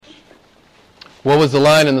What was the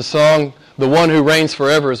line in the song? The one who reigns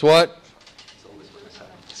forever is what?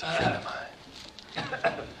 He's a friend of mine.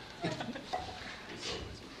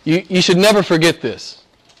 You should never forget this.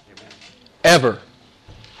 Ever.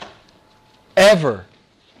 Ever.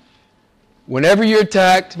 Whenever you're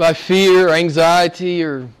attacked by fear or anxiety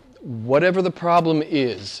or whatever the problem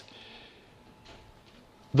is,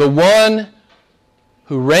 the one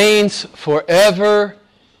who reigns forever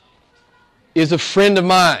is a friend of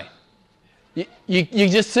mine. You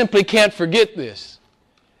just simply can't forget this.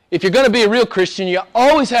 If you're going to be a real Christian, you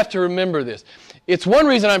always have to remember this. It's one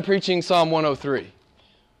reason I'm preaching Psalm 103.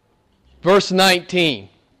 Verse 19.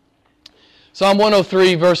 Psalm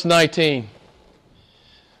 103, verse 19.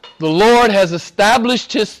 The Lord has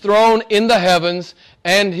established His throne in the heavens,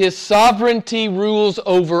 and His sovereignty rules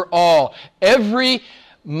over all. Every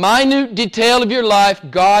minute detail of your life,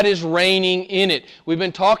 God is reigning in it. We've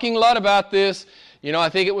been talking a lot about this. You know, I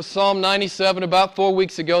think it was Psalm 97 about 4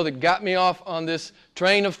 weeks ago that got me off on this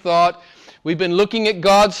train of thought. We've been looking at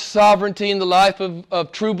God's sovereignty in the life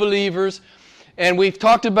of true believers. And we've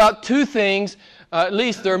talked about two things. At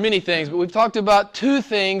least there are many things, but we've talked about two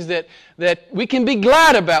things that we can be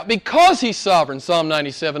glad about because He's sovereign, Psalm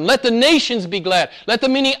 97. Let the nations be glad. Let the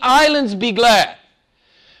many islands be glad.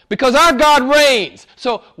 Because our God reigns.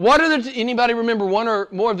 So what are anybody remember one or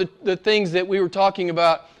more of the things that we were talking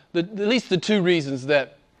about, at least the two reasons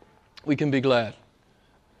that we can be glad?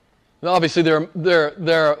 And obviously there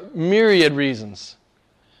are myriad reasons.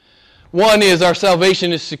 One is our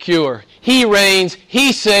salvation is secure. He reigns.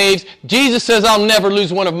 He saves. Jesus says, I'll never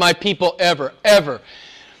lose one of my people ever, ever.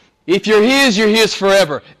 If you're His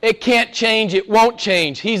forever. It can't change. It won't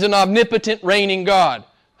change. He's an omnipotent, reigning God.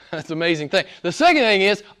 That's an amazing thing. The second thing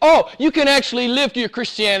is, you can actually lift your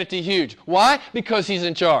Christianity huge. Why? Because He's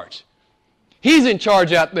in charge. He's in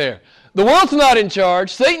charge out there. The world's not in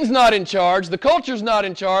charge. Satan's not in charge. The culture's not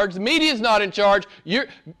in charge. The media's not in charge.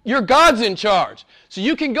 Your God's in charge. So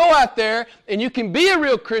you can go out there and you can be a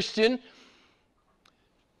real Christian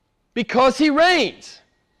because He reigns.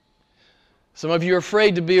 Some of you are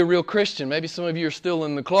afraid to be a real Christian. Maybe some of you are still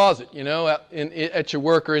in the closet, at your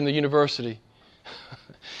work or in the university.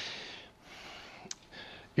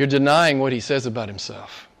 You're denying what He says about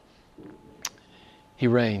Himself. He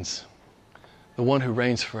reigns. The one who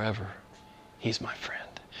reigns forever. He's my friend.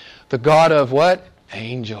 The God of what?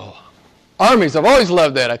 Angel armies. I've always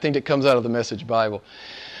loved that. I think it comes out of the Message Bible.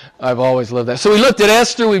 I've always loved that. So we looked at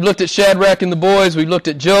Esther. We've looked at Shadrach and the boys. We've looked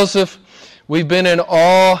at Joseph. We've been in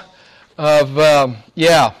awe of, the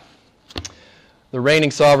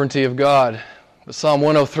reigning sovereignty of God. Psalm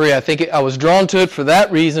 103, I think I was drawn to it for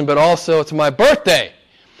that reason, but also it's my birthday.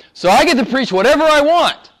 So I get to preach whatever I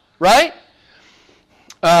want, right?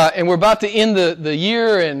 And we're about to end the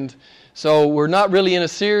year, and so we're not really in a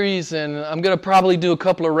series, and I'm going to probably do a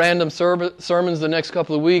couple of random sermons the next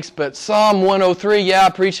couple of weeks, but Psalm 103, I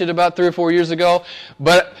preached it about 3 or 4 years ago,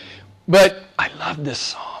 but I love this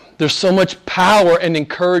psalm. There's so much power and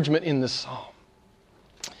encouragement in this psalm.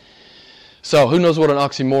 So, who knows what an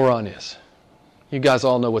oxymoron is? You guys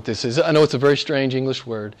all know what this is. I know it's a very strange English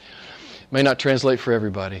word. It may not translate for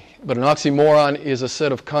everybody, but an oxymoron is a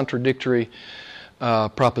set of contradictory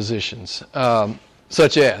propositions.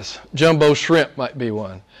 Such as, jumbo shrimp might be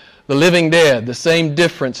one. The living dead, the same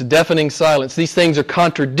difference, deafening silence. These things are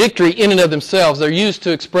contradictory in and of themselves. They're used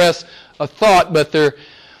to express a thought, but they're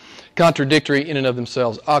contradictory in and of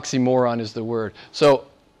themselves. Oxymoron is the word. So,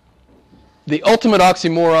 the ultimate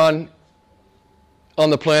oxymoron on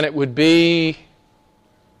the planet would be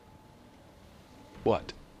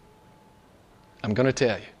what? I'm going to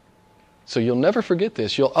tell you. So you'll never forget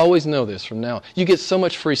this. You'll always know this from now on. You get so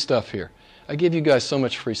much free stuff here. I give you guys so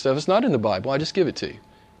much free stuff. It's not in the Bible. I just give it to you.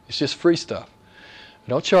 It's just free stuff. I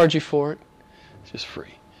don't charge you for it. It's just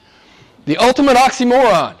free. The ultimate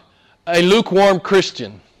oxymoron, a lukewarm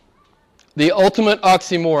Christian. The ultimate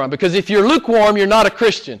oxymoron. Because if you're lukewarm, you're not a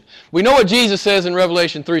Christian. We know what Jesus says in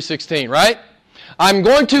Revelation 3:16, right? I'm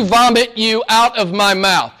going to vomit you out of my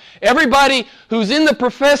mouth. Everybody who's in the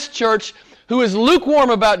professed church who is lukewarm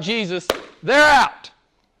about Jesus, they're out.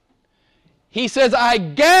 He says, I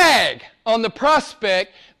gag on the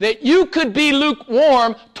prospect that you could be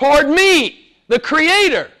lukewarm toward me, the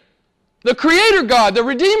Creator God, the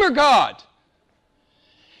Redeemer God.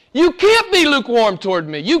 You can't be lukewarm toward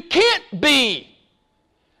me. You can't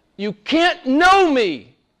know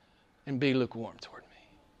me and be lukewarm toward me.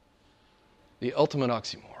 The ultimate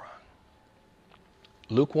oxymoron.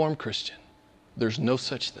 Lukewarm Christian. There's no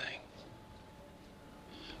such thing.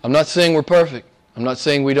 I'm not saying we're perfect. I'm not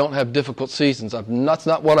saying we don't have difficult seasons. That's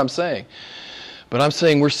not what I'm saying. But I'm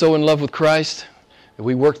saying we're so in love with Christ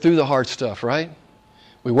We work through the hard stuff, right?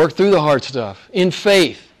 We work through the hard stuff in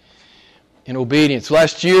faith, in obedience.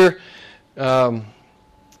 Last year,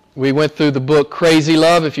 we went through the book Crazy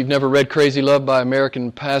Love. If you've never read Crazy Love by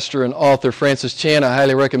American pastor and author Francis Chan, I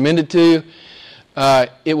highly recommend it to you.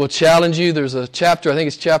 It will challenge you. There's a chapter, I think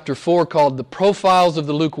it's chapter 4, called The Profiles of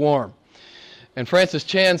the Lukewarm. And Francis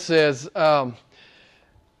Chan says,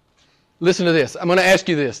 listen to this. I'm going to ask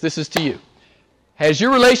you this. This is to you. Has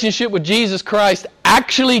your relationship with Jesus Christ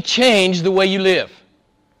actually changed the way you live?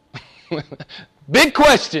 Big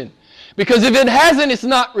question. Because if it hasn't, it's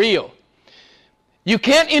not real. You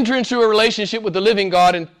can't enter into a relationship with the living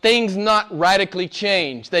God and things not radically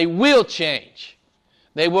change. They will change.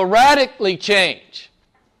 They will radically change.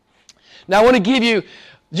 Now I want to give you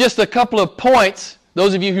just a couple of points.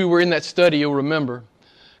 Those of you who were in that study, you'll remember.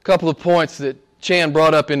 A couple of points that Chan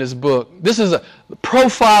brought up in his book. This is a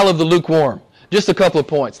profile of the lukewarm. Just a couple of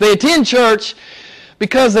points. They attend church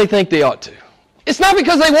because they think they ought to. It's not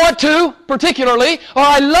because they want to, particularly. Oh,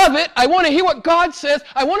 I love it. I want to hear what God says.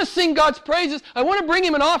 I want to sing God's praises. I want to bring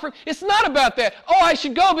Him an offering. It's not about that. Oh, I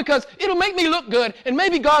should go because it'll make me look good and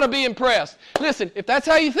maybe God will be impressed. Listen, if that's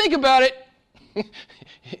how you think about it,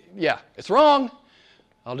 yeah, it's wrong.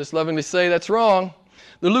 I'll just lovingly say that's wrong.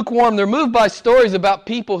 The lukewarm, they're moved by stories about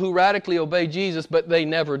people who radically obey Jesus, but they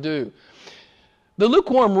never do. The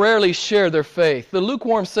lukewarm rarely share their faith. The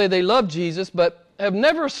lukewarm say they love Jesus, but have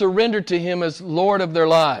never surrendered to Him as Lord of their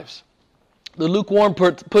lives. The lukewarm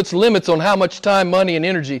puts limits on how much time, money, and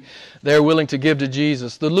energy they're willing to give to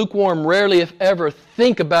Jesus. The lukewarm rarely, if ever,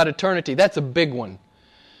 think about eternity. That's a big one.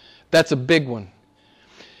 That's a big one.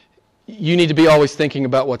 You need to be always thinking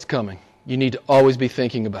about what's coming. You need to always be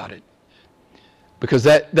thinking about it. Because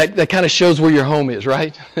that kind of shows where your home is,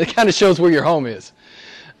 right? It kind of shows where your home is.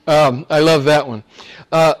 I love that one.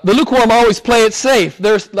 The lukewarm always play it safe.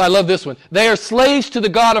 I love this one. They are slaves to the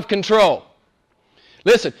God of control.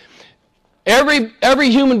 Listen, every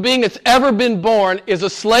human being that's ever been born is a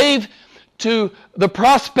slave to the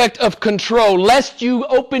prospect of control, lest you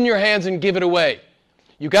open your hands and give it away.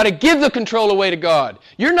 You've got to give the control away to God.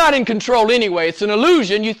 You're not in control anyway. It's an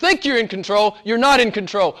illusion. You think you're in control. You're not in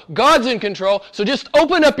control. God's in control, so just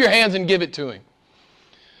open up your hands and give it to Him.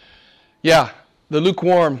 Yeah. The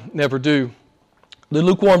lukewarm never do. The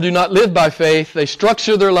lukewarm do not live by faith. They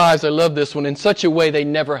structure their lives, I love this one, in such a way they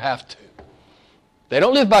never have to. They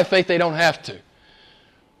don't live by faith, they don't have to.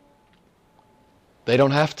 They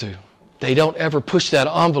don't have to. They don't ever push that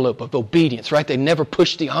envelope of obedience, right? They never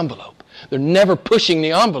push the envelope. They're never pushing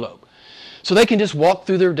the envelope. So they can just walk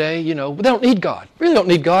through their day, they don't need God. Really don't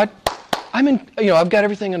need God. I've got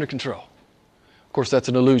everything under control. Of course, that's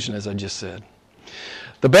an illusion, as I just said.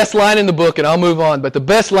 The best line in the book, and I'll move on, but the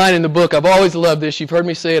best line in the book, I've always loved this. You've heard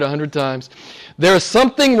me say it 100 times. There is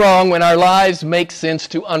something wrong when our lives make sense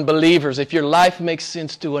to unbelievers. If your life makes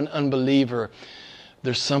sense to an unbeliever,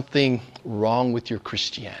 there's something wrong with your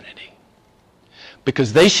Christianity.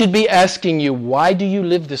 Because they should be asking you, why do you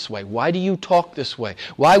live this way? Why do you talk this way?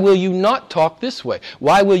 Why will you not talk this way?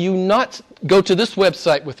 Why will you not go to this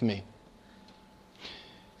website with me?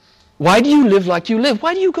 Why do you live like you live?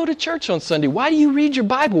 Why do you go to church on Sunday? Why do you read your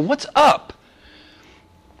Bible? What's up?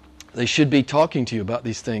 They should be talking to you about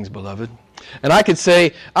these things, beloved. And I could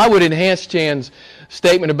say, I would enhance Chan's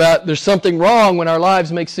statement about there's something wrong when our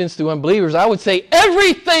lives make sense to unbelievers. I would say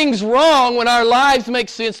everything's wrong when our lives make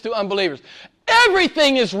sense to unbelievers.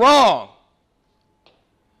 Everything is wrong.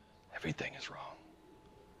 Everything is wrong.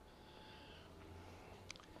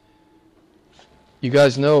 You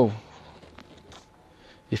guys know,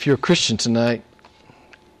 if you're a Christian tonight,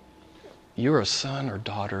 you're a son or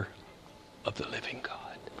daughter of the living God.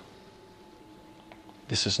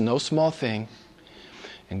 This is no small thing.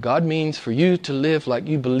 And God means for you to live like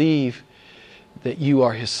you believe that you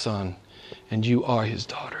are His son and you are His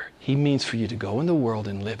daughter. He means for you to go in the world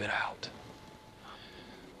and live it out.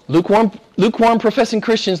 Lukewarm professing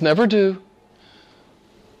Christians never do.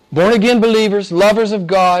 Born-again believers, lovers of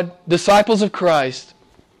God, disciples of Christ,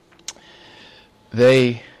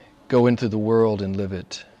 they go into the world and live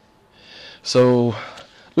it. So,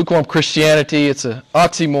 lukewarm Christianity, it's an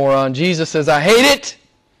oxymoron. Jesus says, I hate it.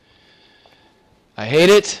 I hate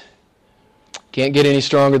it. Can't get any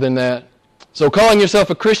stronger than that. So calling yourself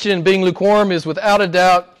a Christian and being lukewarm is without a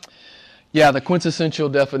doubt, the quintessential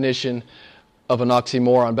definition of an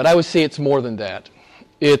oxymoron. But I would say it's more than that.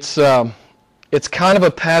 It's kind of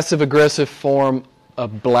a passive-aggressive form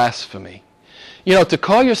of blasphemy. To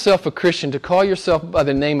call yourself a Christian, to call yourself by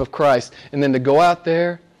the name of Christ, and then to go out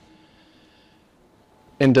there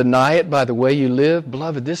and deny it by the way you live,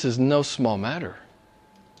 beloved, this is no small matter.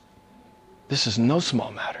 This is no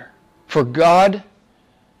small matter. For God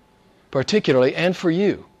particularly, and for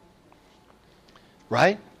you.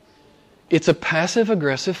 Right? It's a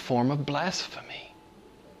passive-aggressive form of blasphemy.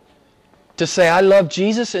 To say, I love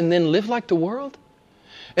Jesus and then live like the world?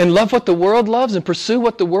 And love what the world loves and pursue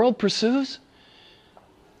what the world pursues?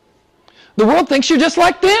 The world thinks you're just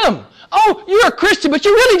like them. Oh, you're a Christian, but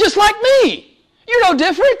you're really just like me. You're no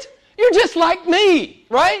different. You're just like me,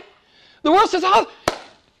 right? The world says, oh,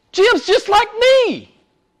 Jim's just like me.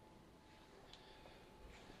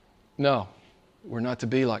 No, we're not to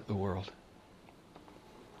be like the world.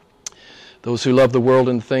 Those who love the world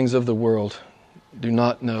and the things of the world do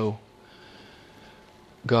not know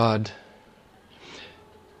God.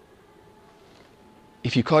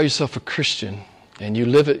 If you call yourself a Christian and you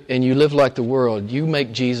live like the world, you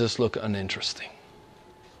make Jesus look uninteresting.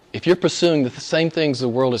 If you're pursuing the same things the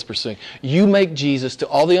world is pursuing, you make Jesus, to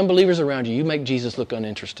all the unbelievers around you, you make Jesus look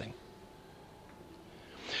uninteresting.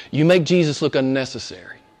 You make Jesus look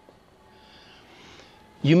unnecessary.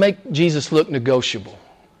 You make Jesus look negotiable.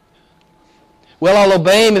 Well, I'll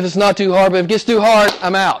obey Him if it's not too hard, but if it gets too hard,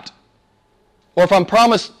 I'm out. Or if I'm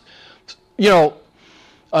promised,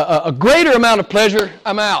 a greater amount of pleasure,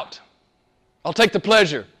 I'm out. I'll take the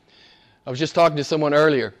pleasure. I was just talking to someone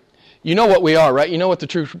earlier. You know what we are, right? You know what the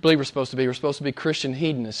true believer is supposed to be. We're supposed to be Christian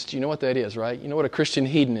hedonists. You know what that is, right? You know what a Christian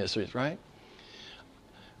hedonist is, right?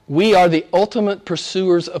 We are the ultimate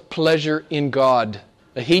pursuers of pleasure in God.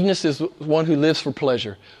 A hedonist is one who lives for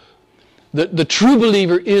pleasure. The true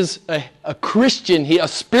believer is a Christian, a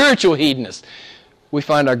spiritual hedonist. We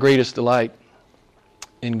find our greatest delight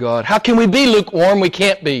in God. How can we be lukewarm? We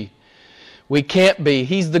can't be. We can't be.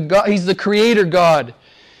 He's the God. He's the Creator God.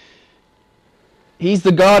 He's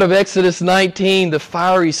the God of Exodus 19, the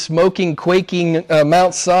fiery, smoking, quaking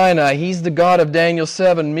Mount Sinai. He's the God of Daniel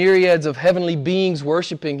 7, myriads of heavenly beings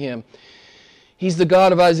worshiping Him. He's the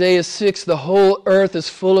God of Isaiah 6, the whole earth is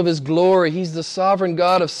full of His glory. He's the sovereign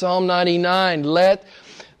God of Psalm 99. Let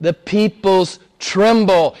the peoples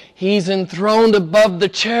tremble. He's enthroned above the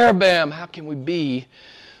cherubim. How can we be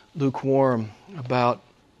lukewarm about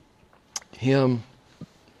Him?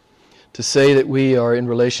 To say that we are in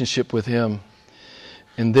relationship with Him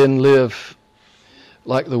and then live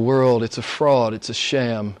like the world, it's a fraud, it's a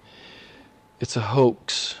sham, it's a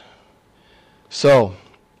hoax. So,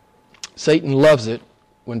 Satan loves it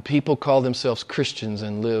when people call themselves Christians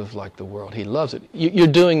and live like the world. He loves it. You're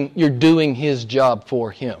doing his job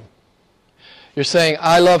for him. You're saying,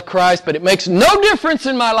 I love Christ, but it makes no difference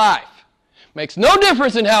in my life. It makes no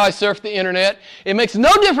difference in how I surf the internet. It makes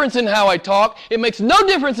no difference in how I talk. It makes no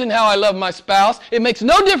difference in how I love my spouse. It makes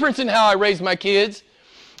no difference in how I raise my kids.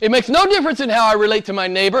 It makes no difference in how I relate to my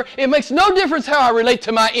neighbor. It makes no difference how I relate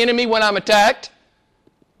to my enemy when I'm attacked.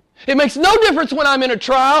 It makes no difference when I'm in a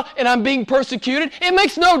trial and I'm being persecuted. It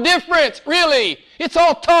makes no difference, really. It's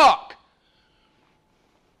all talk.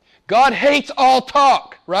 God hates all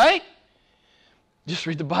talk, right? Just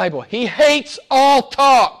read the Bible. He hates all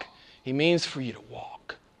talk. He means for you to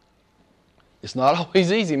walk. It's not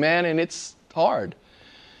always easy, man, and it's hard.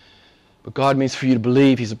 But God means for you to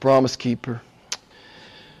believe He's a promise keeper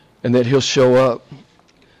and that He'll show up.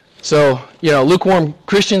 So, lukewarm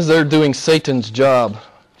Christians, they're doing Satan's job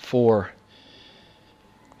for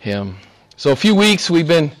him. So a few weeks we've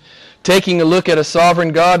been taking a look at a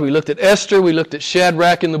sovereign God. We looked at Esther, we looked at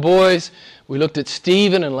Shadrach and the boys, we looked at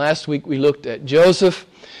Stephen, and last week we looked at Joseph.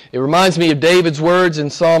 It reminds me of David's words in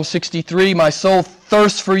Psalm 63, my soul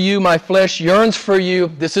thirsts for you, my flesh yearns for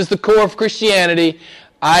you. This is the core of Christianity.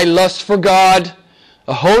 I lust for God,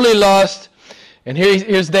 a holy lust. And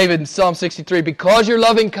here's David in Psalm 63, because your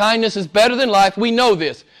loving kindness is better than life, we know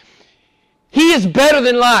this. He is better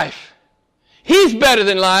than life. He's better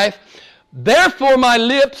than life. Therefore my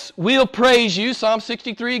lips will praise you. Psalm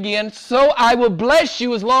 63 again. So I will bless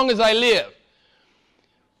you as long as I live.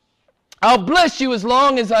 I'll bless you as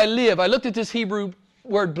long as I live. I looked at this Hebrew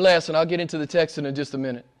word bless, and I'll get into the text in just a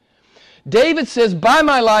minute. David says, by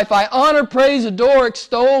my life I honor, praise, adore,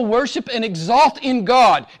 extol, worship, and exalt in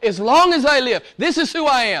God as long as I live. This is who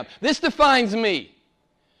I am. This defines me.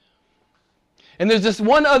 And there's this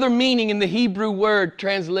one other meaning in the Hebrew word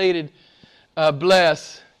translated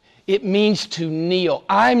bless. It means to kneel.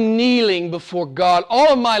 I'm kneeling before God.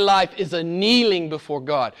 All of my life is a kneeling before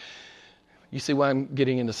God. You see why I'm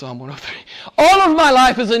getting into Psalm 103. All of my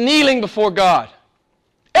life is a kneeling before God.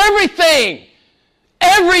 Everything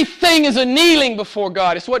is a kneeling before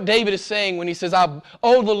God. It's what David is saying when he says,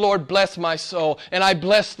 oh, the Lord bless my soul, and I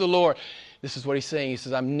bless the Lord. This is what he's saying. He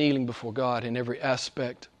says, I'm kneeling before God in every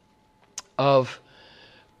aspect of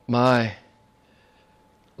my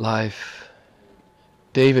life.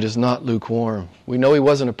 David is not lukewarm. We know he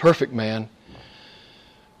wasn't a perfect man,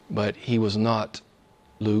 but he was not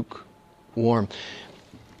lukewarm.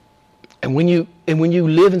 And when you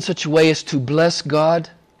live in such a way as to bless God,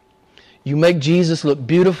 you make Jesus look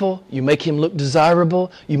beautiful, you make him look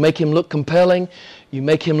desirable, you make him look compelling, you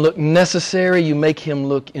make him look necessary, you make him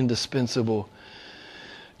look indispensable.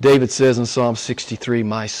 David says in Psalm 63,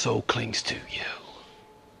 my soul clings to you.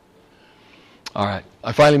 All right,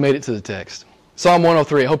 I finally made it to the text. Psalm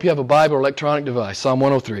 103. I hope you have a Bible or electronic device. Psalm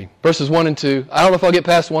 103. Verses 1 and 2. I don't know if I'll get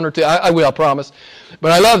past 1 or 2. I will, I promise.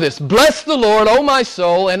 But I love this. Bless the Lord, O my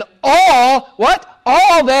soul, and all, what?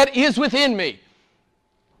 All that is within me.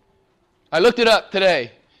 I looked it up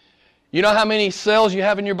today. You know how many cells you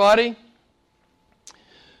have in your body?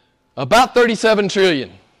 About 37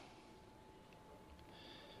 trillion.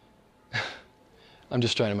 I'm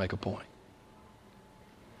just trying to make a point.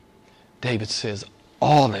 David says,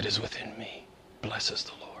 all that is within me blesses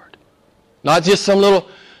the Lord. Not just some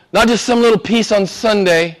little piece on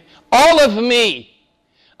Sunday. All of me.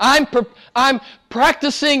 I'm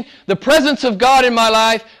practicing the presence of God in my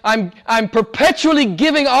life. I'm perpetually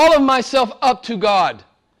giving all of myself up to God.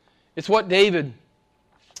 It's what David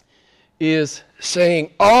is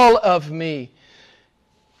saying. All of me.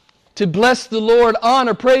 To bless the Lord,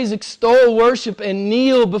 honor, praise, extol, worship, and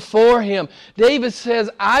kneel before him. David says,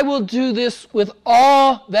 I will do this with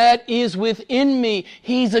all that is within me.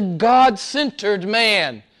 He's a God-centered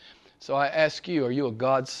man. So I ask you, are you a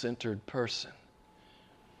God-centered person?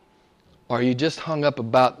 Or are you just hung up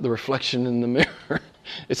about the reflection in the mirror?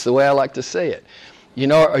 It's the way I like to say it. You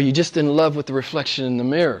know, are you just in love with the reflection in the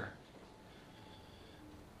mirror?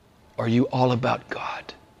 Are you all about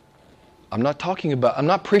God? I'm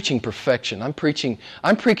not preaching perfection. I'm preaching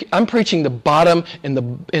the bottom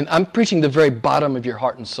and I'm preaching the very bottom of your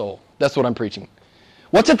heart and soul. That's what I'm preaching.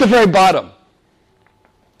 What's at the very bottom?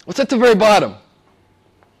 What's at the very bottom?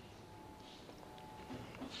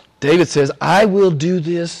 David says, I will do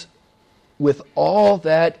this with all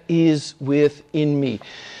that is within me.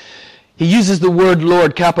 He uses the word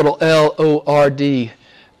Lord, capital L-O-R-D.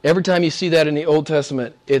 Every time you see that in the Old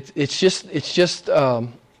Testament, it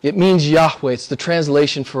means Yahweh. It's the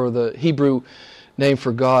translation for the Hebrew name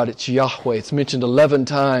for God. It's Yahweh. It's mentioned 11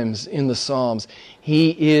 times in the Psalms.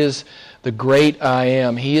 He is the great I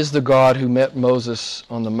am. He is the God who met Moses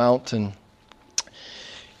on the mountain.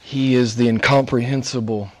 He is the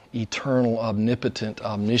incomprehensible, eternal, omnipotent,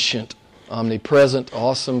 omniscient, omnipresent,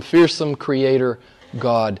 awesome, fearsome Creator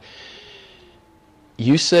God.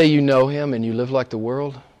 You say you know Him and you live like the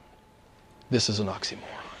world? This is an oxymoron.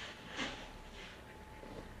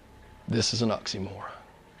 This is an oxymoron.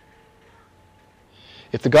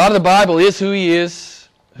 If the God of the Bible is who He is,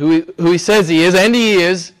 who He says He is, and He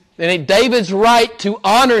is, then it's David's right to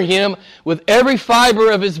honor Him with every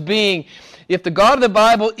fiber of his being. If the God of the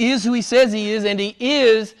Bible is who He says He is, and He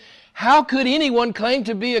is, how could anyone claim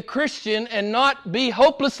to be a Christian and not be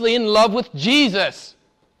hopelessly in love with Jesus?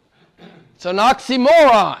 It's an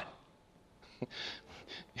oxymoron.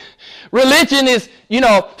 Religion is,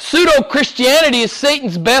 pseudo-Christianity is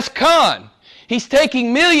Satan's best con. He's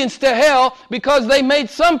taking millions to hell because they made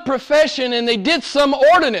some profession and they did some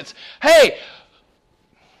ordinance. Hey,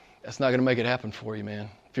 that's not going to make it happen for you, man.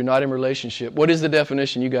 If you're not in relationship, what is the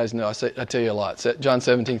definition? You guys know. I tell you a lot. John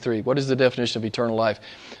 17:3. What is the definition of eternal life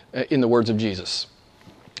in the words of Jesus?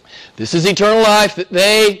 This is eternal life, that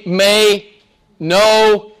they may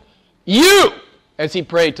know you, as He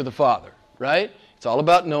prayed to the Father, right? It's all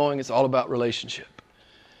about knowing. It's all about relationship.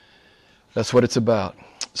 That's what it's about.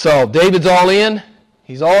 So, David's all in.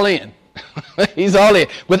 He's all in. He's all in.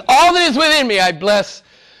 With all that is within me, I bless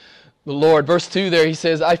the Lord. Verse 2 there, he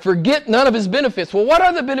says, I forget none of His benefits. Well, what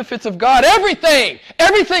are the benefits of God? Everything.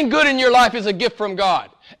 Everything good in your life is a gift from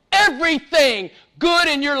God. Everything good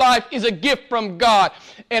in your life is a gift from God.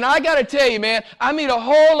 And I got to tell you, man, I meet a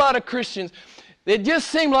whole lot of Christians that just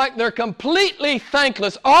seem like they're completely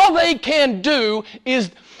thankless. All they can do is,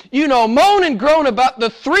 moan and groan about the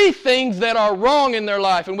three things that are wrong in their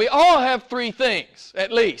life. And we all have three things,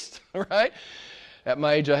 at least, right? At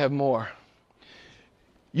my age, I have more.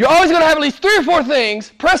 You're always going to have at least 3 or 4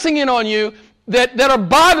 things pressing in on you that are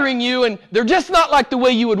bothering you, and they're just not like the way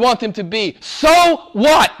you would want them to be. So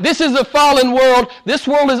what? This is a fallen world. This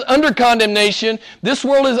world is under condemnation. This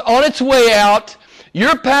world is on its way out.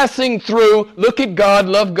 You're passing through. Look at God,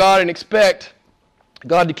 love God, and expect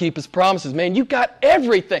God to keep His promises. Man, you got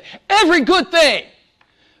everything. Every good thing.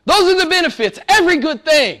 Those are the benefits. Every good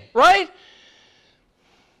thing, right?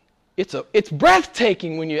 It's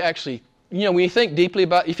breathtaking when you actually, when you think deeply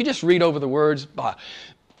about it. If you just read over the words,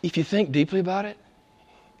 if you think deeply about it,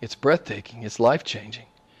 it's breathtaking. It's life-changing.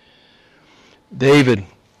 David,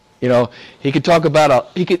 he could talk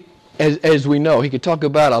about as we know, he could talk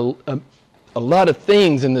about a lot of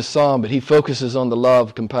things in this psalm, but he focuses on the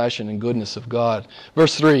love, compassion, and goodness of God.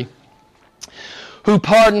 Verse 3,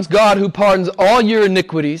 God who pardons all your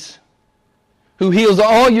iniquities, who heals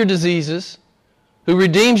all your diseases, who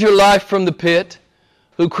redeems your life from the pit,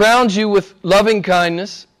 who crowns you with loving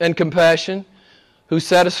kindness and compassion, who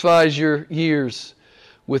satisfies your years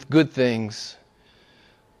with good things,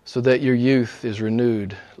 so that your youth is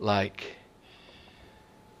renewed like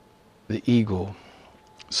the eagle.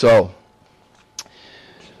 So,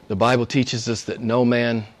 the Bible teaches us that no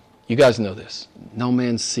man, you guys know this, no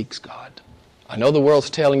man seeks God. I know the world's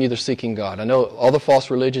telling you they're seeking God. I know all the false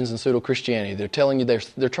religions and pseudo-Christianity, they're telling you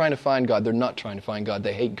they're trying to find God. They're not trying to find God.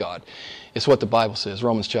 They hate God. It's what the Bible says,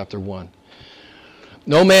 Romans chapter 1.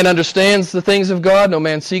 No man understands the things of God. No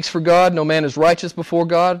man seeks for God. No man is righteous before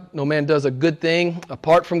God. No man does a good thing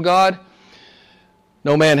apart from God.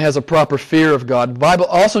 No man has a proper fear of God. The Bible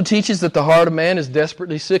also teaches that the heart of man is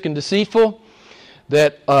desperately sick and deceitful,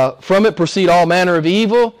 that from it proceed all manner of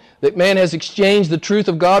evil, that man has exchanged the truth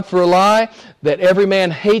of God for a lie, that every man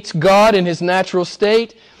hates God in his natural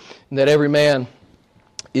state, and that every man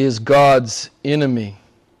is God's enemy.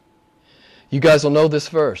 You guys will know this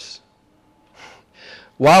verse.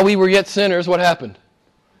 While we were yet sinners, what happened?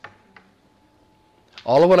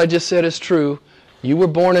 All of what I just said is true. You were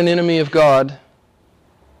born an enemy of God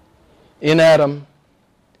in Adam,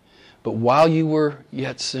 but while you were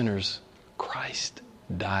yet sinners, Christ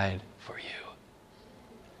died for you.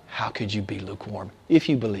 How could you be lukewarm if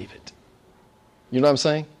you believe it? You know what I'm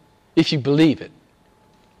saying? If you believe it,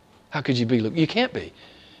 how could you be lukewarm? You can't be.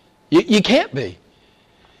 You can't be.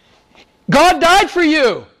 God died for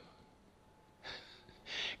you.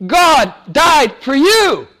 God died for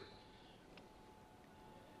you.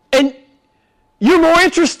 And you're more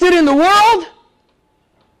interested in the world?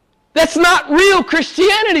 That's not real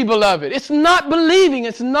Christianity, beloved. It's not believing.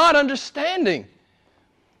 It's not understanding.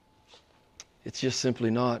 It's just simply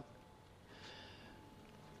not.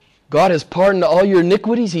 God has pardoned all your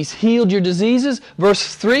iniquities. He's healed your diseases.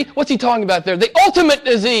 Verse 3, what's he talking about there? The ultimate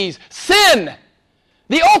disease, sin.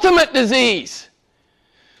 The ultimate disease.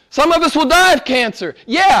 Some of us will die of cancer.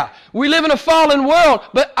 Yeah, we live in a fallen world,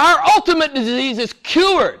 but our ultimate disease is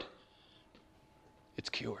cured. It's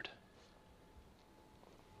cured.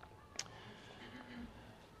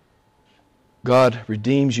 God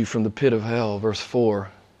redeems you from the pit of hell. Verse 4,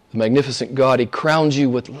 the magnificent God, He crowns you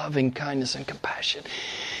with loving kindness and compassion.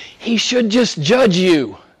 He should just judge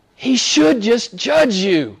you. He should just judge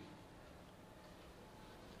you.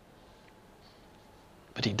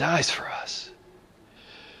 But He dies for us.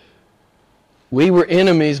 We were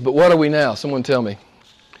enemies, but what are we now? Someone tell me.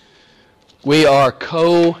 We are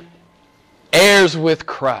co-heirs with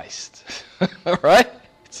Christ. All right?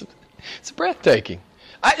 It's breathtaking.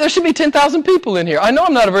 There should be 10,000 people in here. I know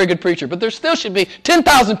I'm not a very good preacher, but there still should be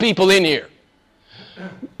 10,000 people in here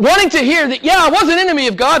wanting to hear that, yeah, I was an enemy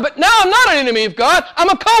of God, but now I'm not an enemy of God. I'm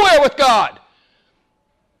a co-heir with God.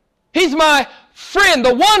 He's my friend.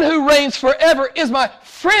 The one who reigns forever is my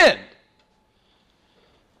friend.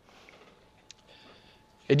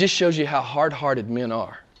 It just shows you how hard-hearted men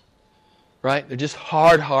are, right? They're just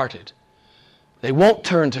hard-hearted. They won't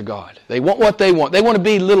turn to God. They want what they want. They want to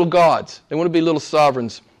be little gods. They want to be little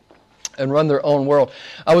sovereigns and run their own world.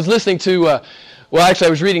 I was listening to, I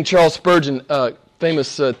was reading Charles Spurgeon,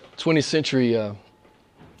 famous 19th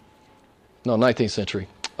century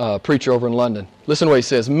preacher over in London. Listen to what he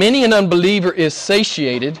says. Many an unbeliever is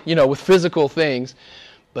satiated, with physical things,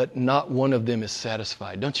 but not one of them is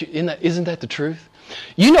satisfied. Don't you? Isn't that the truth?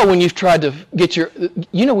 When you've tried to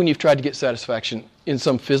get satisfaction in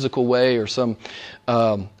some physical way or some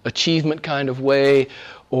achievement kind of way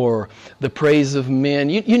or the praise of men.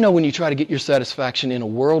 When you try to get your satisfaction in a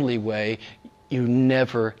worldly way, you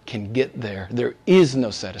never can get there. There is no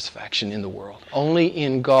satisfaction in the world. Only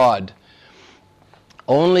in God.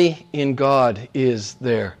 Only in God is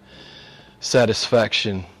there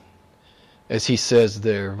satisfaction. As he says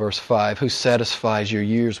there, verse 5, who satisfies your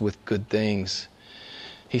years with good things.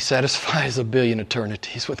 He satisfies 1 billion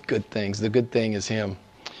eternities with good things. The good thing is Him.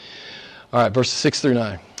 All right, verses 6 through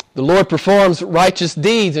 9. The Lord performs righteous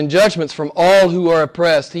deeds and judgments from all who are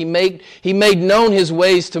oppressed. He made known His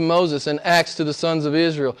ways to Moses and acts to the sons of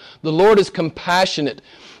Israel. The Lord is compassionate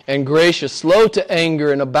and gracious, slow to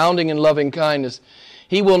anger and abounding in loving kindness.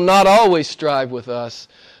 He will not always strive with us,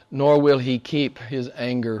 nor will He keep His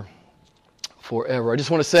anger forever. I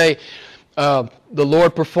just want to say, the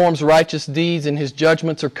Lord performs righteous deeds and His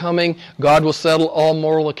judgments are coming. God will settle all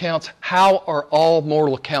moral accounts. How are all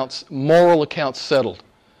moral accounts settled?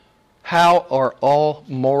 How are all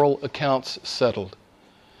moral accounts settled?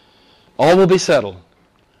 All will be settled.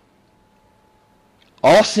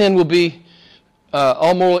 All sin will be,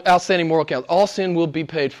 outstanding moral accounts, all sin will be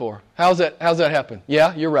paid for. How's that happen?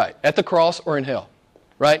 Yeah, you're right. At the cross or in hell.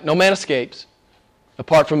 Right? No man escapes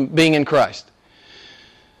apart from being in Christ.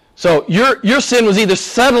 So your sin was either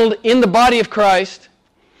settled in the body of Christ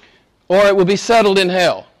or it will be settled in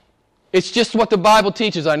hell. It's just what the Bible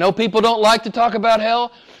teaches. I know people don't like to talk about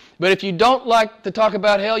hell, but if you don't like to talk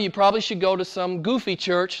about hell, you probably should go to some goofy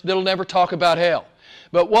church that'll never talk about hell.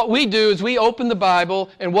 But what we do is we open the Bible,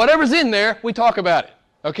 and whatever's in there, we talk about it.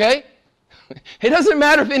 Okay? It doesn't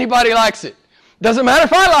matter if anybody likes it. It doesn't matter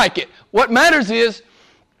if I like it. What matters is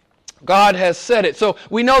God has said it. So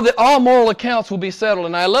we know that all moral accounts will be settled.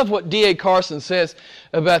 And I love what D.A. Carson says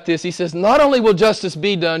about this. He says, not only will justice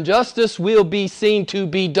be done, justice will be seen to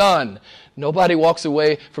be done. Nobody walks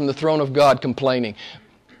away from the throne of God complaining.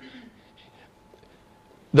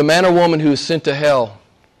 The man or woman who is sent to hell,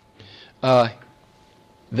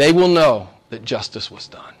 they will know that justice was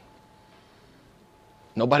done.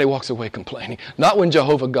 Nobody walks away complaining. Not when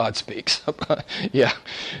Jehovah God speaks. Yeah.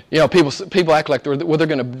 You know, people act like they're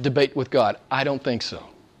going to debate with God. I don't think so.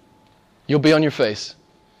 You'll be on your face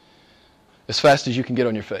as fast as you can get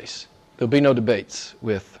on your face. There'll be no debates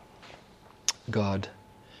with God.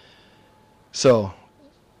 So,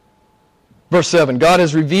 verse 7, God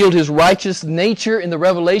has revealed His righteous nature in the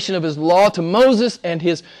revelation of His law to Moses and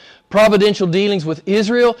His providential dealings with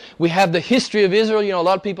Israel. We have the history of Israel. You know, a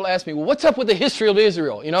lot of people ask me, well, what's up with the history of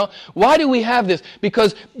Israel? You know, why do we have this?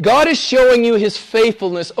 Because God is showing you His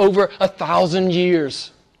faithfulness over 1,000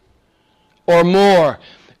 years or more.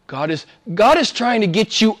 God is trying to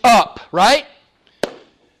get you up, right?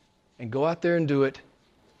 And go out there and do it.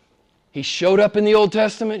 He showed up in the Old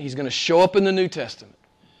Testament. He's going to show up in the New Testament.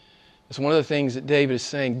 It's one of the things that David is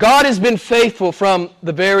saying. God has been faithful from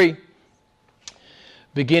the very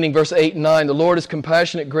beginning, verse 8 and 9, the Lord is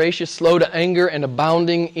compassionate, gracious, slow to anger, and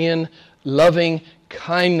abounding in loving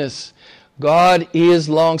kindness. God is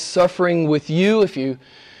long-suffering with you.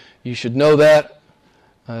 You should know that.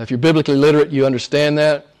 If you're biblically literate, you understand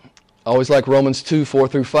that. I always like Romans 2, 4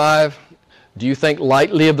 through 5. Do you think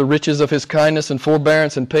lightly of the riches of His kindness and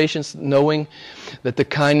forbearance and patience, knowing that the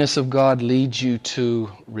kindness of God leads you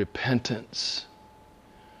to repentance?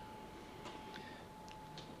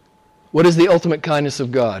 What is the ultimate kindness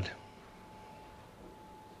of God?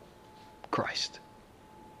 Christ.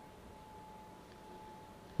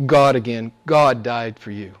 God again. God died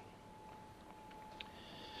for you.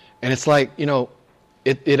 And it's like, you know,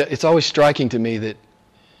 it's always striking to me that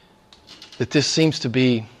this seems to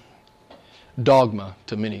be dogma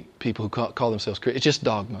to many people who call themselves Christians. It's just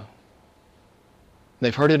dogma.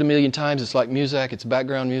 They've heard it a million times. It's like music. It's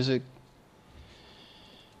background music.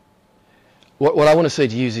 What I want to say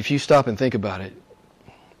to you is if you stop and think about it,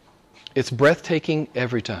 it's breathtaking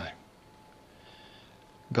every time.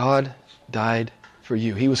 God died for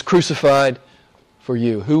you. He was crucified for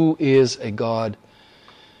you. Who is a God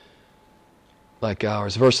like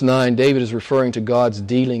ours? Verse 9, David is referring to God's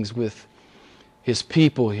dealings with His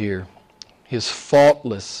people here. His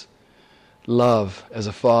faultless love as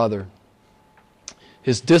a father.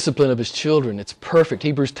 His discipline of His children, it's perfect.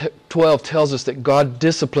 Hebrews 12 tells us that God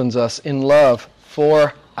disciplines us in love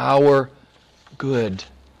for our good.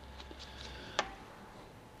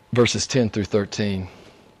 Verses 10 through 13.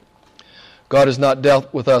 God has not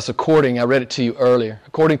dealt with us according, I read it to you earlier,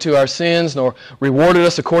 according to our sins, nor rewarded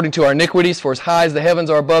us according to our iniquities. For as high as the heavens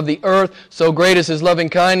are above the earth, so great is His loving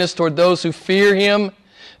kindness toward those who fear Him.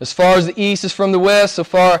 As far as the east is from the west, so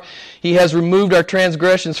far He has removed our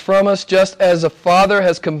transgressions from us. Just as a father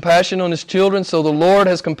has compassion on his children, so the Lord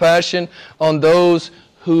has compassion on those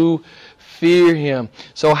who fear Him.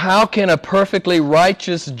 So how can a perfectly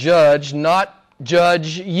righteous judge not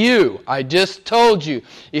judge you? I just told you.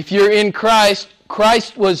 If you're in Christ,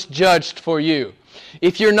 Christ was judged for you.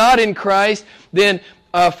 If you're not in Christ, then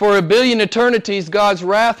for a billion eternities, God's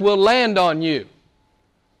wrath will land on you.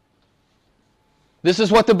 This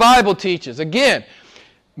is what the Bible teaches. Again,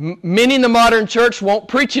 many in the modern church won't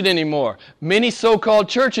preach it anymore. Many so-called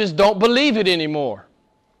churches don't believe it anymore.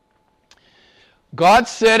 God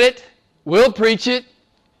said it. We'll preach it.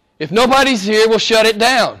 If nobody's here, we'll shut it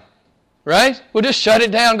down. Right? We'll just shut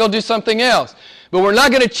it down and go do something else. But we're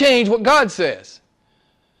not going to change what God says.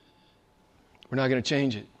 We're not going to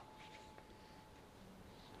change it.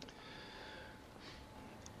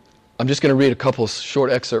 I'm just going to read a couple of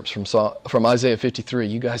short excerpts from Isaiah 53.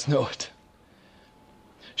 You guys know it.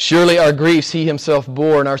 Surely our griefs He Himself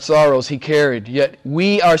bore, and our sorrows He carried. Yet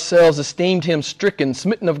we ourselves esteemed Him stricken,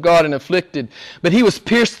 smitten of God, and afflicted. But He was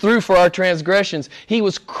pierced through for our transgressions. He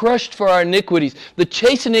was crushed for our iniquities. The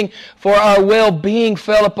chastening for our well-being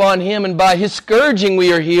fell upon Him, and by His scourging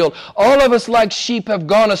we are healed. All of us like sheep have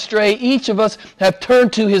gone astray. Each of us have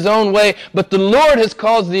turned to his own way. But the Lord has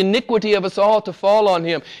caused the iniquity of us all to fall on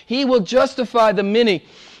Him. He will justify the many,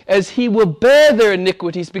 as He will bear their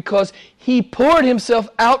iniquities, because He poured Himself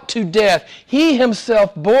out to death. He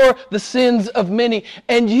Himself bore the sins of many.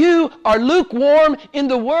 And you are lukewarm in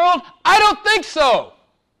the world? I don't think so.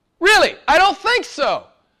 Really, I don't think so.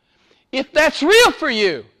 If that's real for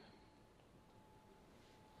you.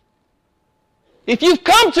 If you've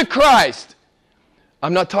come to Christ,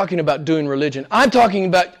 I'm not talking about doing religion. I'm talking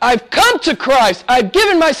about I've come to Christ. I've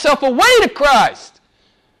given myself away to Christ.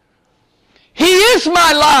 He is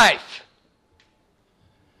my life.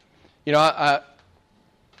 You know,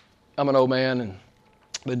 I'm an old man and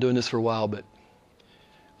I've been doing this for a while, but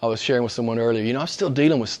I was sharing with someone earlier, you know, I'm still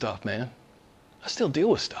dealing with stuff, man. I still deal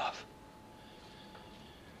with stuff.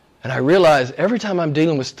 And I realize every time I'm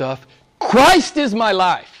dealing with stuff, Christ is my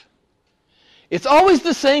life. It's always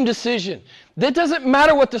the same decision. It doesn't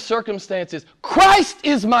matter what the circumstance is. Christ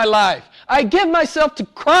is my life. I give myself to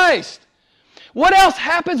Christ. What else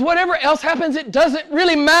happens, whatever else happens, it doesn't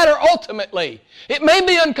really matter ultimately. It may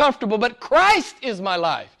be uncomfortable, but Christ is my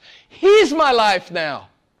life. He's my life now.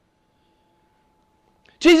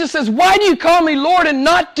 Jesus says, why do you call me Lord and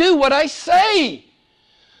not do what I say?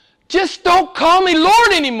 Just don't call me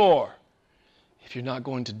Lord anymore if you're not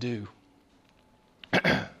going to do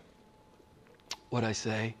what I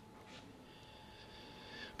say.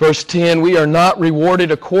 Verse 10, we are not rewarded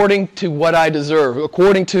according to what I deserve,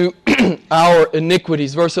 according to our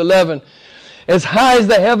iniquities. Verse 11, as high as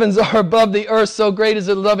the heavens are above the earth, so great is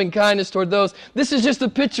the loving kindness toward those. This is just a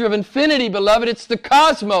picture of infinity, beloved. It's the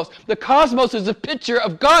cosmos. The cosmos is a picture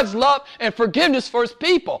of God's love and forgiveness for His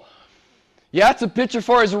people. Yeah, it's a picture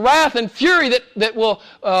for His wrath and fury that will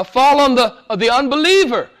fall on the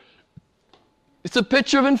unbeliever. It's a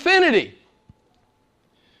picture of infinity.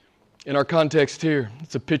 In our context here,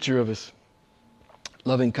 it's a picture of His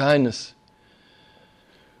loving kindness.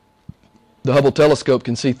 The Hubble telescope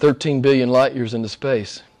can see 13 billion light years into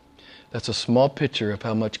space. That's a small picture of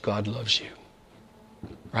how much God loves you.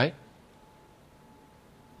 Right?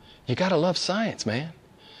 You got to love science, man.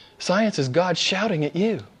 Science is God shouting at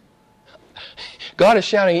you. God is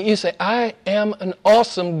shouting at you, say, I am an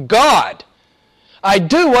awesome God. I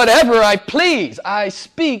do whatever I please. I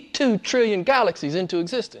speak 2 trillion galaxies into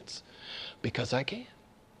existence because I can.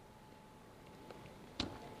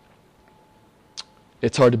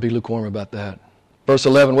 It's hard to be lukewarm about that. Verse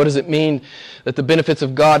 11, what does it mean that the benefits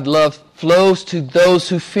of God's love flows to those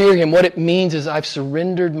who fear Him? What it means is I've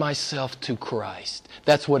surrendered myself to Christ.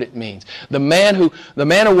 That's what it means. The man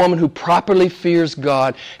or woman who properly fears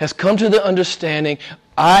God has come to the understanding,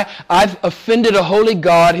 I've offended a holy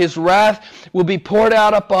God. His wrath will be poured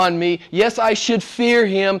out upon me. Yes, I should fear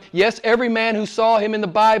Him. Yes, every man who saw Him in the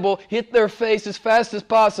Bible hit their face as fast as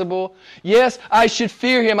possible. Yes, I should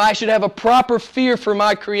fear Him. I should have a proper fear for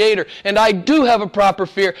my Creator. And I do have a proper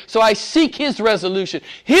fear, so I seek His resolution.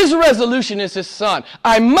 His resolution is His Son.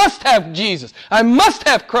 I must have Jesus. I must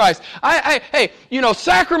have Christ. Hey,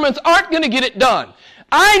 sacraments aren't going to get it done.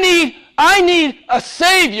 I need a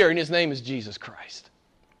Savior, and His name is Jesus Christ.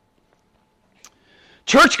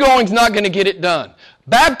 Church-going's not going to get it done.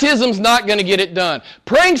 Baptism's not going to get it done.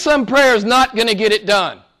 Praying some prayers not going to get it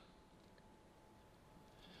done.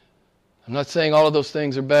 I'm not saying all of those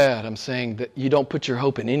things are bad. I'm saying that you don't put your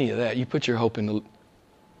hope in any of that. You put your hope in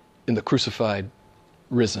the crucified,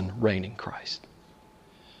 risen, reigning Christ.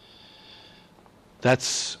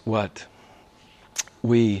 That's what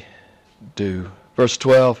we do. Verse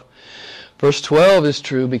 12. Verse 12 is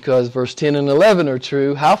true because verse 10 and 11 are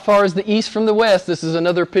true. How far is the east from the west? This is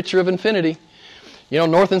another picture of infinity.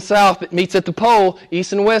 North and south, it meets at the pole.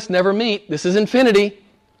 East and west never meet. This is infinity.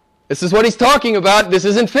 This is what he's talking about. This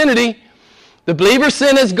is infinity. The believer's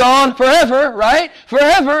sin is gone forever, right?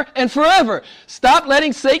 Forever and forever. Stop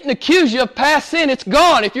letting Satan accuse you of past sin. It's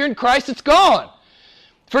gone. If you're in Christ, it's gone.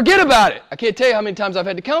 Forget about it. I can't tell you how many times I've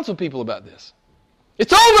had to counsel people about this.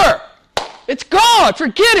 It's over. It's gone.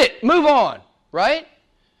 Forget it. Move on. Right?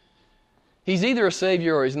 He's either a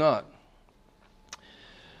Savior or He's not.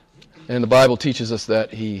 And the Bible teaches us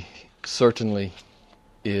that He certainly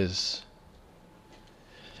is.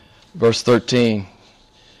 Verse 13.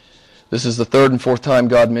 This is the third and fourth time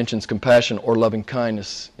God mentions compassion or loving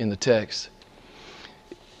kindness in the text.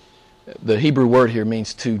 The Hebrew word here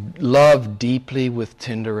means to love deeply with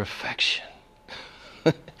tender affection.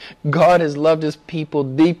 God has loved His people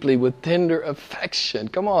deeply with tender affection.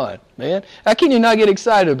 Come on, man. How can you not get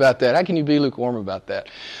excited about that? How can you be lukewarm about that?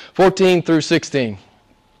 14 through 16.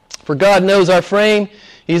 For God knows our frame.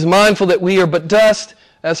 He's mindful that we are but dust.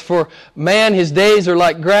 As for man, his days are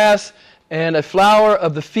like grass and a flower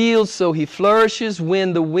of the field, so he flourishes.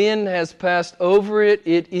 When the wind has passed over it,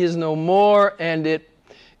 it is no more, and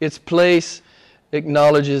its place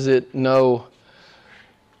acknowledges it no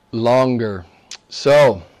longer.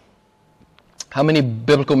 So, how many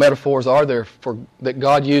biblical metaphors are there that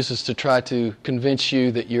God uses to try to convince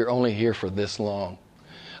you that you're only here for this long?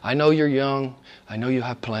 I know you're young. I know you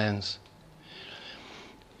have plans.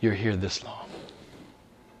 You're here this long.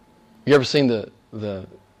 You ever seen the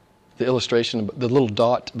illustration of the little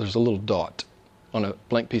dot? There's a little dot on a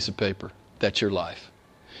blank piece of paper. That's your life.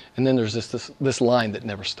 And then there's this line that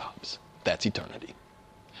never stops. That's eternity.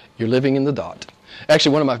 You're living in the dot.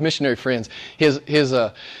 Actually, one of my missionary friends, his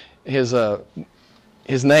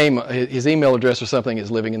name, his email address or something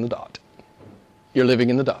is living in the dot. You're living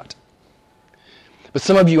in the dot. But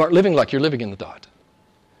some of you aren't living like you're living in the dot.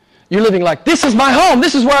 You're living like, this is my home,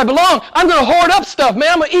 this is where I belong. I'm going to hoard up stuff, man.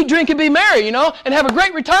 I'm going to eat, drink, and be merry, and have a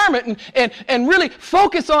great retirement and really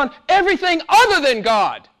focus on everything other than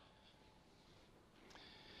God.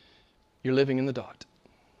 You're living in the dot.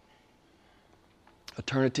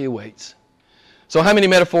 Eternity awaits. So how many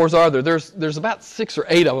metaphors are there? There's about 6 or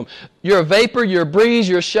 8 of them. You're a vapor, you're a breeze,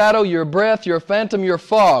 you're a shadow, you're a breath, you're a phantom, you're a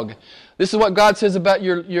fog. This is what God says about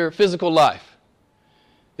your physical life.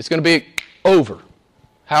 It's going to be over.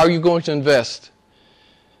 How are you going to invest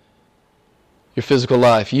your physical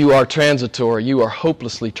life? You are transitory. You are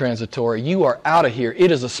hopelessly transitory. You are out of here.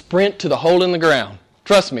 It is a sprint to the hole in the ground.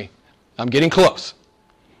 Trust me, I'm getting close.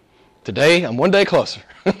 Today, I'm one day closer.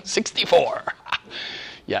 64.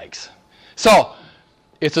 Yikes. So,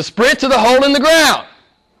 it's a sprint to the hole in the ground.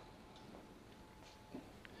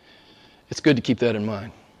 It's good to keep that in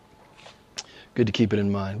mind. Good to keep it in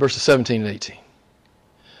mind. Verses 17 and 18.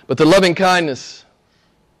 But the loving kindness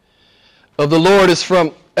of the Lord is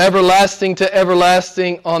from everlasting to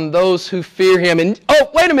everlasting on those who fear Him. And,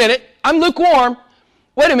 wait a minute. I'm lukewarm.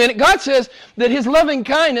 Wait a minute. God says that His loving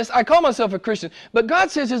kindness, I call myself a Christian, but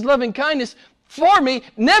God says His loving kindness for me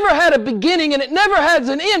never had a beginning and it never has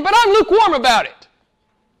an end, but I'm lukewarm about it.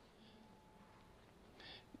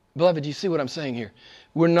 Beloved, you see what I'm saying here?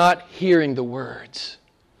 We're not hearing the words.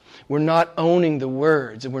 We're not owning the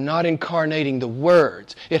words, and we're not incarnating the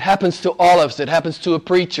words. It happens to all of us. It happens to a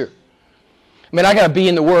preacher. I mean, I got to be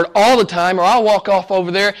in the Word all the time, or I'll walk off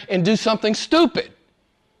over there and do something stupid.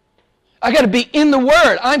 I got to be in the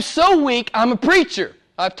Word. I'm so weak, I'm a preacher.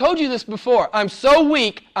 I've told you this before. I'm so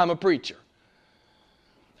weak, I'm a preacher.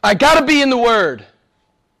 I got to be in the Word.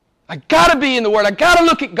 I got to be in the Word. I got to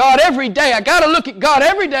look at God every day. I got to look at God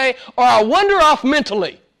every day, or I'll wander off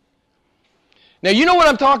mentally. Now, you know what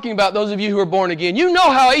I'm talking about, those of you who are born again. You know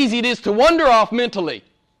how easy it is to wander off mentally.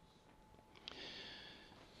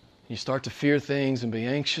 You start to fear things and be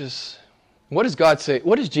anxious. What does God say?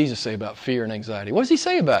 What does Jesus say about fear and anxiety? What does He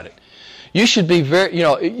say about it? You should be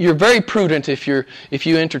you're very prudent if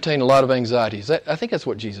you entertain a lot of anxieties. I think that's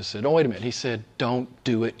what Jesus said. Oh, wait a minute. He said, don't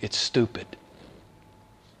do it. It's stupid.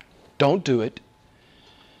 Don't do it.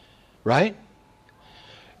 Right?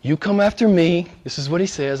 You come after me. This is what He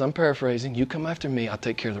says. I'm paraphrasing. You come after me. I'll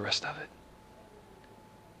take care of the rest of it.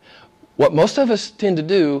 What most of us tend to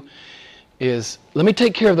do is, let me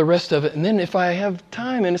take care of the rest of it, and then if I have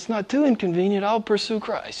time and it's not too inconvenient, I'll pursue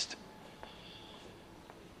Christ.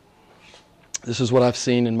 This is what I've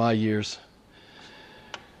seen in my years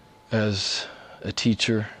as a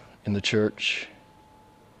teacher in the church.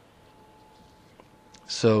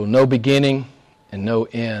 So, no beginning and no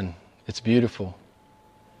end. It's beautiful.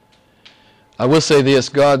 I will say this,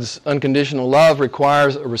 God's unconditional love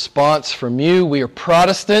requires a response from you. We are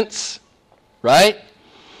Protestants, right?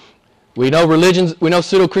 We know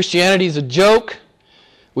pseudo-Christianity is a joke.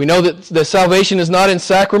 We know that the salvation is not in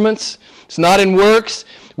sacraments. It's not in works.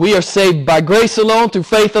 We are saved by grace alone, through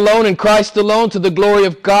faith alone, in Christ alone, to the glory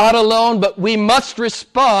of God alone. But we must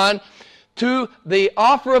respond to the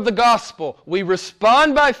offer of the gospel. We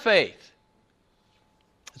respond by faith.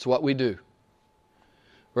 It's what we do.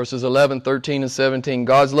 Verses 11, 13, and 17.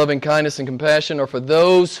 God's loving kindness and compassion are for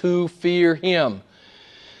those who fear Him.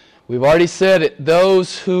 We've already said it.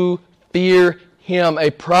 Those who fear Him. A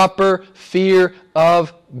proper fear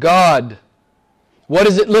of God. What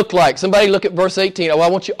does it look like? Somebody look at verse 18. I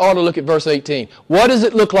want you all to look at verse 18. What does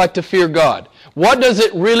it look like to fear God? What does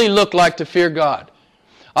it really look like to fear God?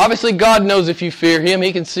 Obviously, God knows if you fear Him.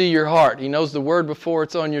 He can see your heart. He knows the word before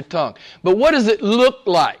it's on your tongue. But what does it look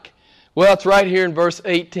like? Well, it's right here in verse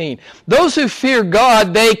 18. Those who fear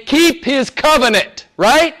God, they keep His covenant,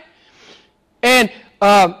 right? And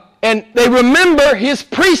they remember His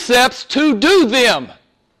precepts to do them.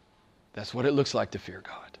 That's what it looks like to fear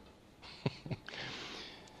God.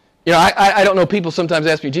 You know, I don't know, people sometimes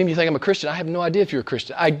ask me, Jim, you think I'm a Christian? I have no idea if you're a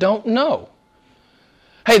Christian. I don't know.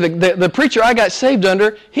 Hey, the preacher I got saved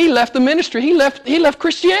under, he left the ministry. He left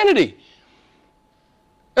Christianity.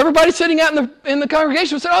 Everybody sitting out in the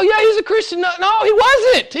congregation said, oh yeah, he's a Christian. No, he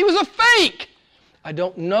wasn't. He was a fake. I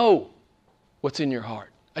don't know what's in your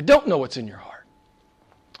heart. I don't know what's in your heart.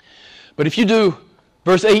 But if you do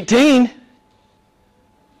verse 18,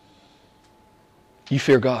 you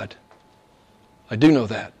fear God. I do know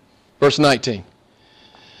that. Verse 19.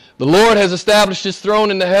 The Lord has established His throne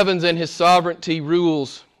in the heavens, and His sovereignty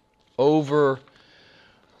rules over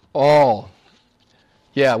all.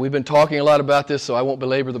 Yeah, we've been talking a lot about this, so I won't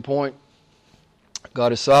belabor the point.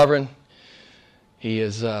 God is sovereign. He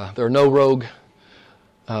is. There are no rogue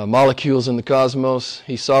molecules in the cosmos.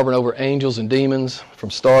 He's sovereign over angels and demons, from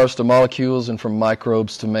stars to molecules, and from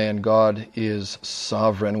microbes to man. God is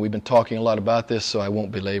sovereign. We've been talking a lot about this, so I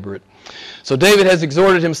won't belabor it. So David has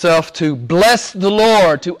exhorted himself to bless the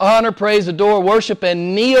Lord, to honor, praise, adore, worship,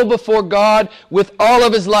 and kneel before God with all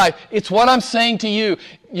of his life. It's what I'm saying to you.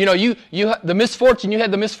 You know, you had the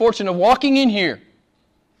misfortune of walking in here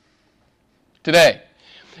today.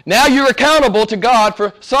 Now you're accountable to God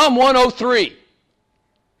for Psalm 103.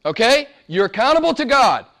 Okay? You're accountable to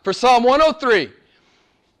God for Psalm 103.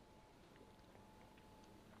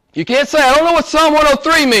 You can't say, I don't know what Psalm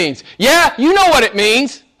 103 means. Yeah, you know what it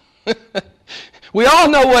means. We all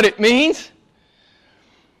know what it means.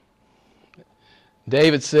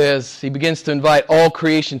 David says, he begins to invite all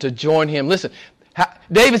creation to join him. Listen,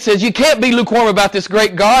 David says, you can't be lukewarm about this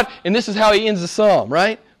great God, and this is how he ends the psalm,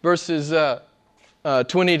 right? Verses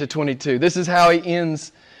 20 to 22. This is how he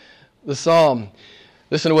ends the psalm.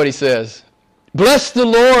 Listen to what he says. Bless the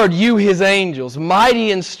Lord, you his angels,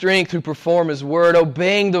 mighty in strength, who perform his word,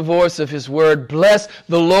 obeying the voice of his word. Bless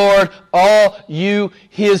the Lord, all you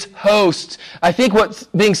his hosts. I think what's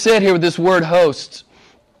being said here with this word hosts,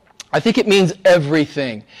 I think it means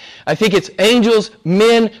everything. I think it's angels,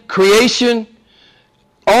 men, creation,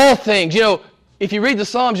 all things. You know, if you read the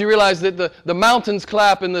Psalms, you realize that the mountains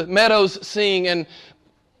clap and the meadows sing and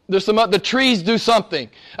the trees do something.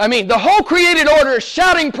 I mean, the whole created order is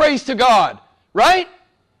shouting praise to God. Right?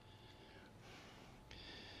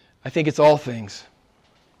 I think it's all things.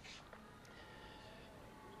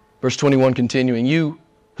 Verse 21 continuing, you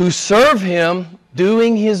who serve him,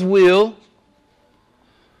 doing his will,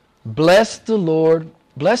 bless the Lord,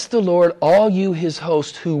 all you his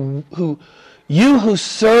host, who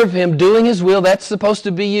serve him, doing his will. That's supposed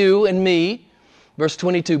to be you and me. Verse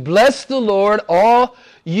 22, bless the Lord, all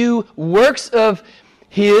you works of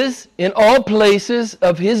his, in all places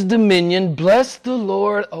of his dominion. Bless the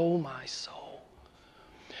Lord, O my soul.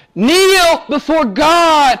 Kneel before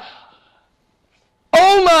God,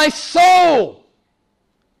 O my soul.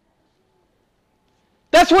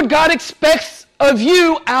 That's what God expects of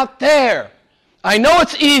you out there. I know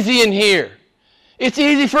it's easy in here. It's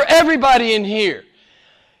easy for everybody in here.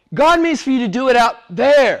 God means for you to do it out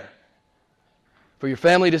there. For your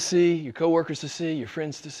family to see, your coworkers to see, your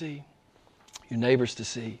friends to see, your neighbors to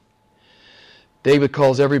see. David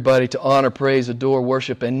calls everybody to honor, praise, adore,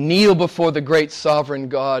 worship, and kneel before the great sovereign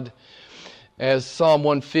God. As Psalm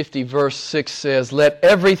 150 verse 6 says, let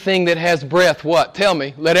everything that has breath, what? Tell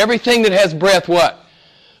me. Let everything that has breath, what?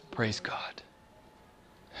 Praise God.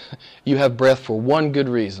 You have breath for one good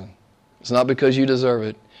reason. It's not because you deserve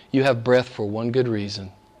it. You have breath for one good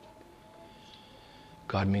reason.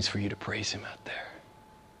 God means for you to praise him out there.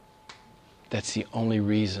 That's the only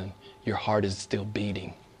reason your heart is still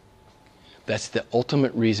beating. That's the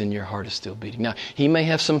ultimate reason your heart is still beating. Now, he may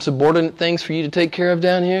have some subordinate things for you to take care of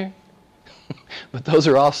down here, but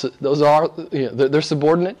they're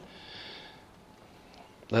subordinate.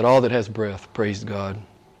 Let all that has breath praise God.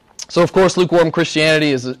 So, of course, lukewarm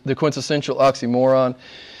Christianity is the quintessential oxymoron.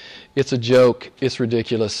 It's a joke. It's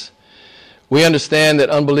ridiculous. We understand that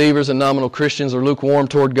unbelievers and nominal Christians are lukewarm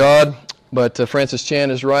toward God. But Francis Chan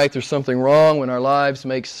is right. There's something wrong when our lives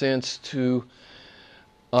make sense to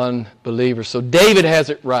unbelievers. So David has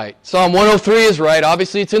it right. Psalm 103 is right.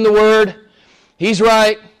 Obviously, it's in the Word. He's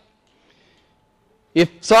right. If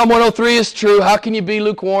Psalm 103 is true, how can you be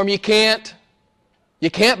lukewarm? You can't. You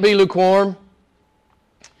can't be lukewarm.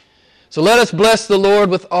 So let us bless the Lord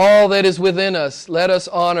with all that is within us. Let us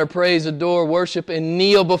honor, praise, adore, worship, and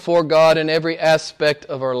kneel before God in every aspect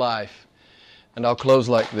of our life. And I'll close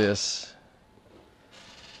like this.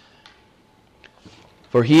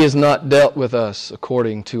 For he has not dealt with us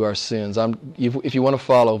according to our sins. If you want to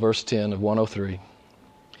follow verse 10 of 103.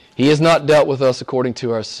 He has not dealt with us according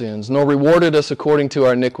to our sins, nor rewarded us according to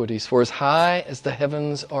our iniquities. For as high as the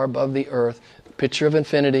heavens are above the earth, picture of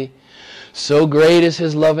infinity, so great is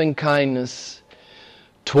his loving kindness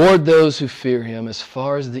toward those who fear him, as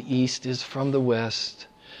far as the east is from the west.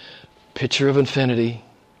 Picture of infinity.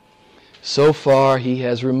 So far he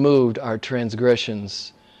has removed our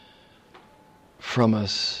transgressions from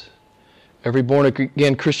us. Every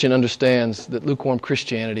born-again Christian understands that lukewarm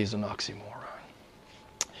Christianity is an oxymoron.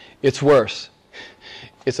 It's worse.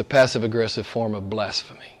 It's a passive-aggressive form of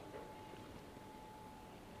blasphemy.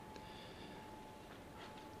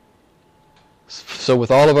 So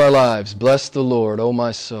with all of our lives, bless the Lord, O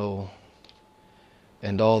my soul,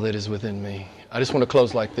 and all that is within me. I just want to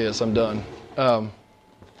close like this. I'm done.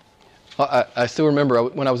 I still remember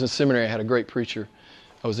when I was in seminary, I had a great preacher.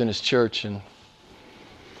 I was in his church, and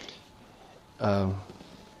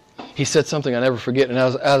he said something I never forget. And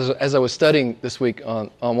as I was studying this week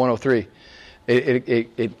on 103,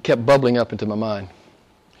 it kept bubbling up into my mind.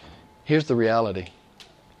 Here's the reality,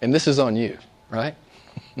 and this is on you, right?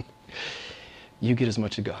 You get as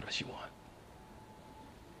much of God as you want.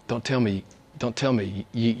 Don't tell me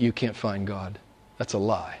you can't find God. That's a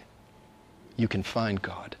lie. You can find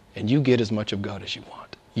God, and you get as much of God as you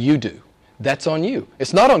want. You do. That's on you.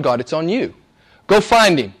 It's not on God, it's on you. Go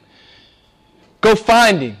find him. Go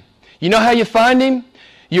find him. You know how you find him?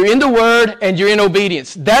 You're in the Word and you're in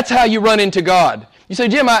obedience. That's how you run into God. You say,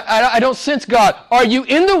 Jim, I don't sense God. Are you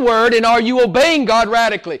in the Word and are you obeying God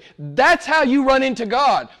radically? That's how you run into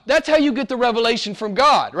God. That's how you get the revelation from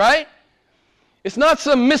God, right? It's not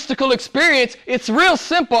some mystical experience. It's real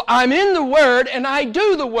simple. I'm in the Word and I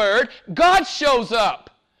do the Word. God shows up.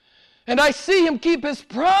 And I see him keep his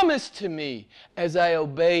promise to me as I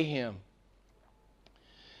obey him.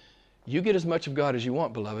 You get as much of God as you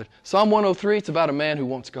want, beloved. Psalm 103, it's about a man who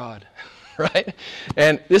wants God, right?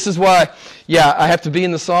 And this is why, I have to be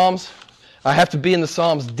in the Psalms. I have to be in the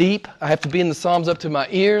Psalms deep. I have to be in the Psalms up to my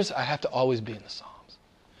ears. I have to always be in the Psalms.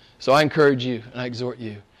 So I encourage you and I exhort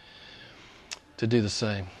you to do the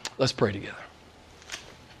same. Let's pray together.